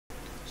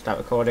Start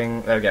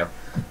recording. There we go.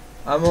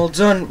 I'm all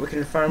done. We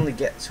can finally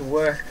get to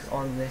work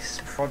on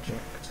this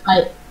project.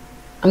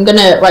 I'm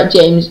gonna, right,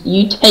 James,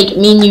 you take,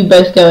 me and you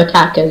both go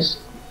attackers.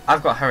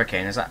 I've got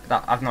Hurricane, is that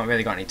I've not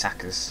really got any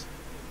attackers.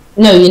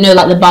 No, you know,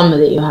 like the bomber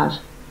that you have.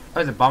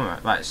 Oh, the bomber,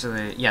 right, so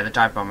the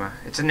dive bomber.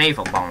 It's a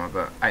naval bomber,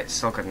 but it's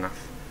still good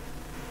enough.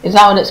 Is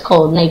that what it's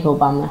called, naval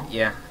bomber?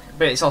 Yeah,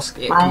 but it's also,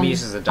 it can be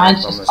used as a dive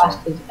bomber as well. Mine's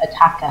just classed as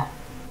attacker.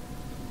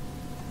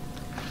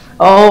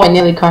 Oh, I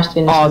nearly crashed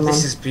into someone. Oh,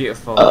 this is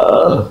beautiful. My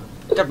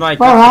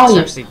Where are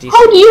you?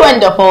 How do you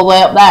end up all the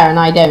way up there and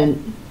I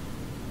don't?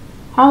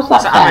 How's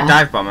that fair? I'm a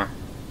dive bomber.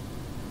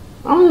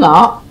 I'm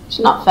not. It's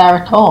not fair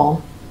at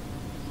all.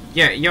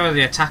 Yeah, you're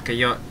the attacker.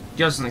 Yours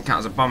doesn't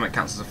count as a bomber, it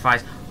counts as a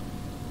fight.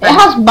 It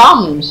has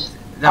bombs.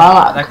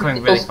 They're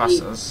coming really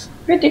fast at us.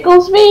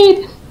 Critical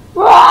speed!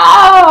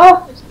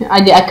 Wow!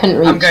 I couldn't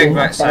reach. I'm going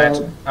right side.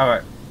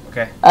 Alright,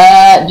 okay.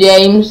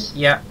 James.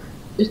 Yeah.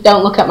 Just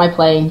don't look at my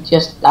plane.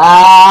 Just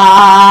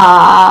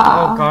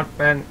Oh god,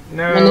 Ben,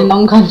 no. I'm in an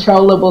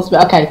uncontrollable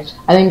speed. Okay,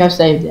 I think I've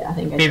saved it.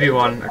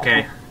 BB1,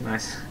 okay,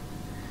 nice.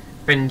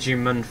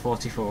 BEN-J-MUN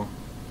 44.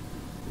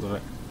 Love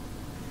it.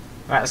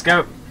 Right, let's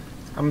go.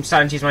 I'm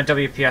starting to use my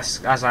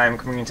WPS as I am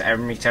coming into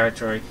enemy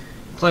territory.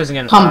 Closing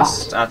in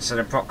fast at an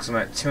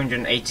approximate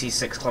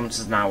 286 kilometers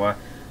an hour.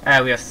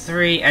 We have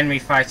 3 enemy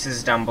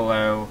fighters down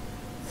below,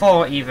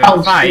 4 even,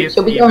 5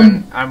 so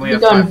even, and we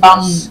have 5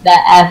 bomb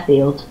their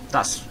airfield.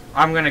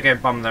 I'm gonna go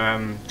bomb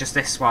their just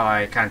this while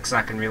I can, because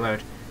I can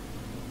reload.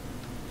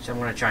 So I'm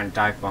gonna try and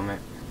dive bomb it.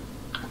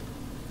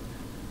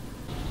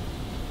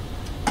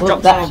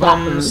 Drop 4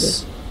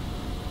 bombs.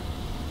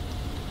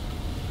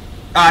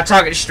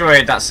 Target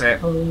destroyed, that's it.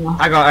 Oh, no.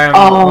 I got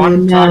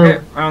one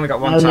target. I only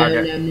got one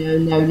target.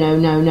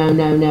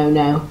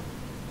 No.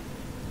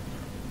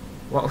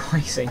 What are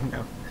you saying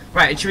no?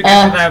 Right, should we go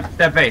to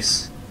their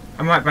base?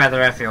 I'm right by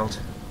their airfield.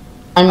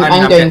 I'm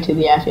going to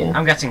the airfield.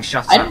 I'm getting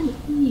shot I at. don't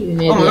see you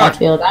near the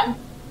airfield. I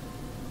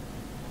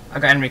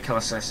got enemy kill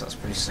assist, that's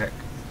pretty sick.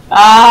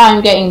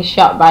 I'm getting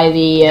shot by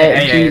the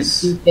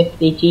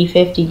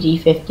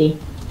G50.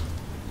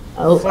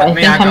 Oh, I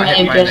think I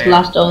may have just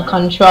lost all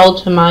control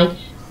to my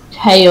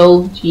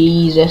tail.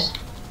 Jesus.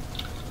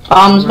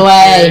 Bombs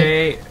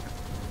away.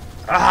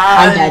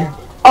 I'm dead.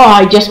 Oh,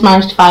 I just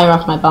managed to fire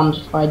off my bombs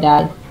before I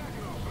died.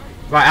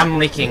 Right, I'm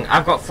leaking.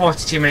 I've got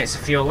 42 minutes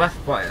of fuel left.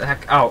 What the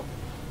heck? Oh,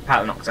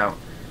 pilot knocked out.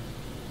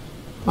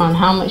 Come on,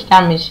 how much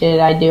damage should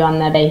I do on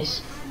their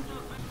base?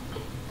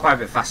 Quite a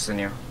bit faster than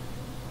you.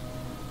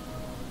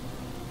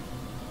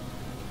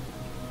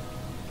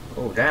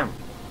 Oh, damn.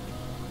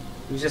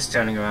 Who's just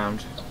turning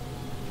around?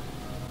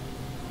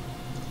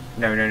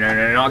 No,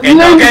 not again,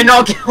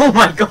 not again! Oh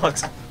my god!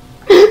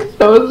 That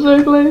was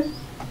so close.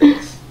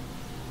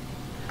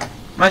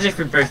 Imagine if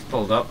we both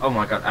pulled up. Oh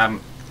my god,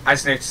 I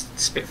just noticed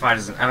Spitfire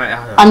doesn't.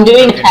 I'm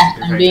doing a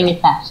test. I'm doing a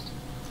test.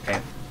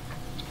 Okay.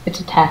 It's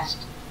a test.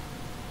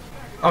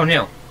 Oh,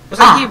 Neil. Was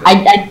that you?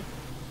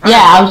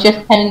 Yeah, I was just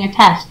having a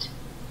test.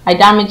 I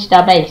damaged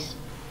our base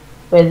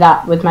with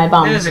my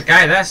bomb. There's a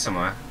guy there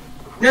somewhere.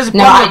 There's a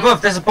bomber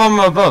above. There's a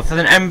bomber above with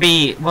an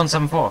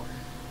MB-174.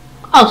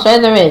 Oh, so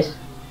there is.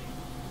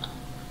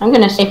 I'm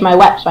gonna save my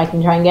wep so I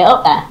can try and get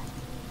up there.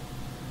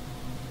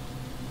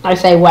 I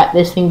say wep.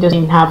 This thing doesn't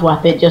even have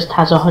wep. It just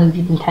has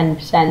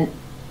 110%.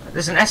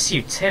 There's an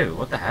SU-2.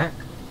 What the heck?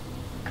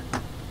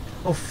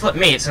 Oh, flip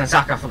me! It's an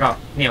attack. I forgot.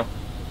 Neil.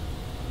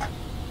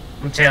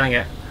 I'm tailing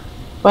it.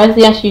 Where's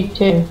the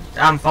SU-2?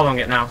 I'm following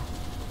it now.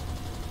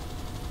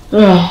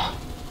 Ugh.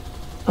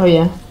 Oh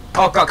yeah.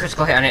 Oh, got a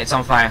critical hit on it. It's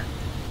on fire.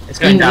 It's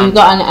going down. You've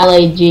got an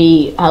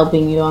LAG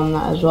helping you on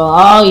that as well.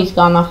 Oh, he's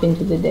gone off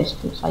into the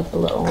distance like a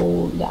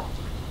little guy.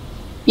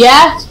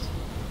 Yes.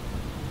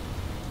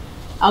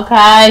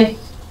 Okay.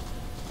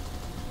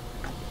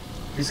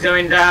 He's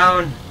going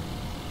down.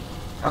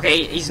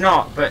 Okay, he's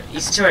not, but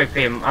he's too OP.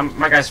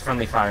 My guy's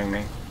friendly firing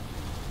me.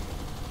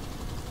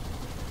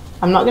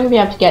 I'm not going to be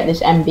able to get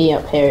this MB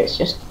up here.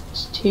 It's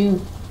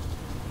too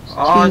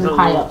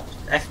high up.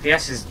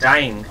 FPS is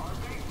dying.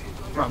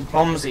 What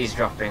bombs that he's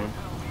dropping.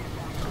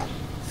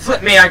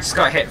 Flip me! I just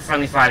got hit.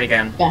 Friendly fired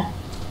again. Yeah.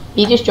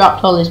 He just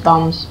dropped all his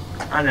bombs.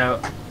 I know.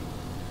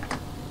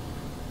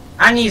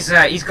 And he's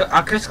got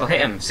a critical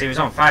hit him. So he was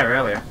on fire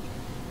earlier.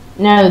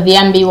 No, the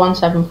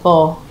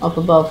MB-174 up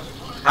above.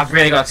 I've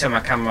really got to turn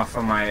my camera off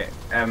on my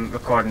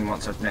recording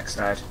once I've next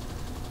died.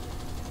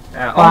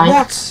 Oh,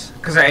 what?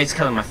 Because it's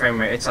killing my frame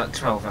rate. It's at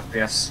 12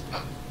 FPS.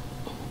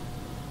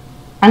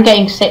 I'm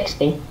getting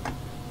 60.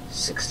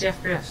 60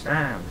 FPS?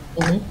 Damn.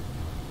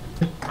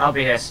 I'll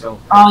be here still.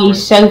 Oh,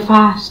 he's so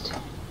fast.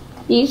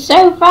 He's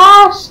so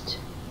fast.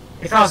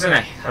 If I was in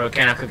a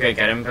hurricane, I could go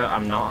get him, but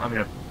I'm not. I'm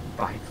in a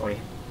bike for you.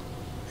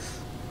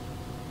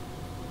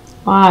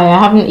 Why? I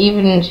haven't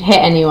even hit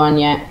anyone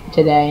yet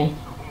today.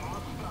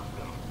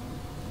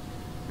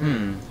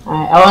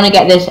 I want to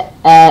get this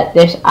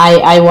this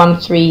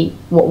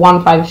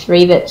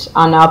I-153 that's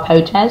on our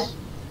POTES.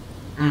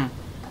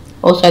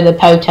 Also, the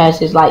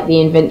POTES is like the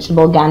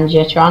invincible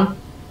Ganjatron.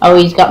 Oh,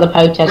 he's got the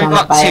POTES on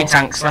his fire. We've got 2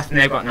 tanks left and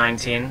they've got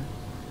 19.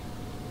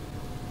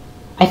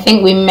 I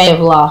think we may have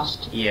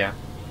lost. Yeah.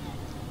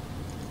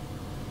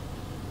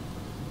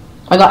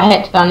 I got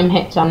hits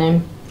on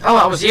him. Oh,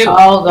 that was you!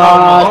 Oh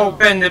god. Oh,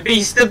 Ben, the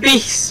beast!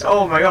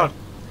 Oh my god.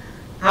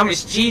 How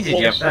much G did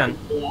you have then?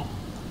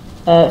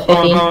 15.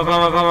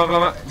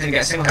 Didn't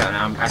get a single hit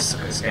now, I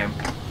suck at this game.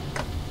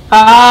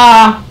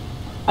 Ah!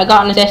 I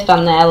got an assist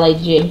on the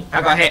LAG.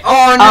 I got hit.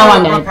 Oh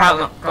no! Oh, My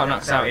pilot got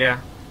knocked out, yeah.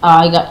 Oh,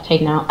 I got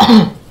taken out.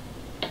 And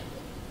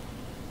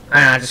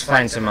I just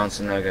fly into a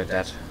mountain, no go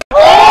dead.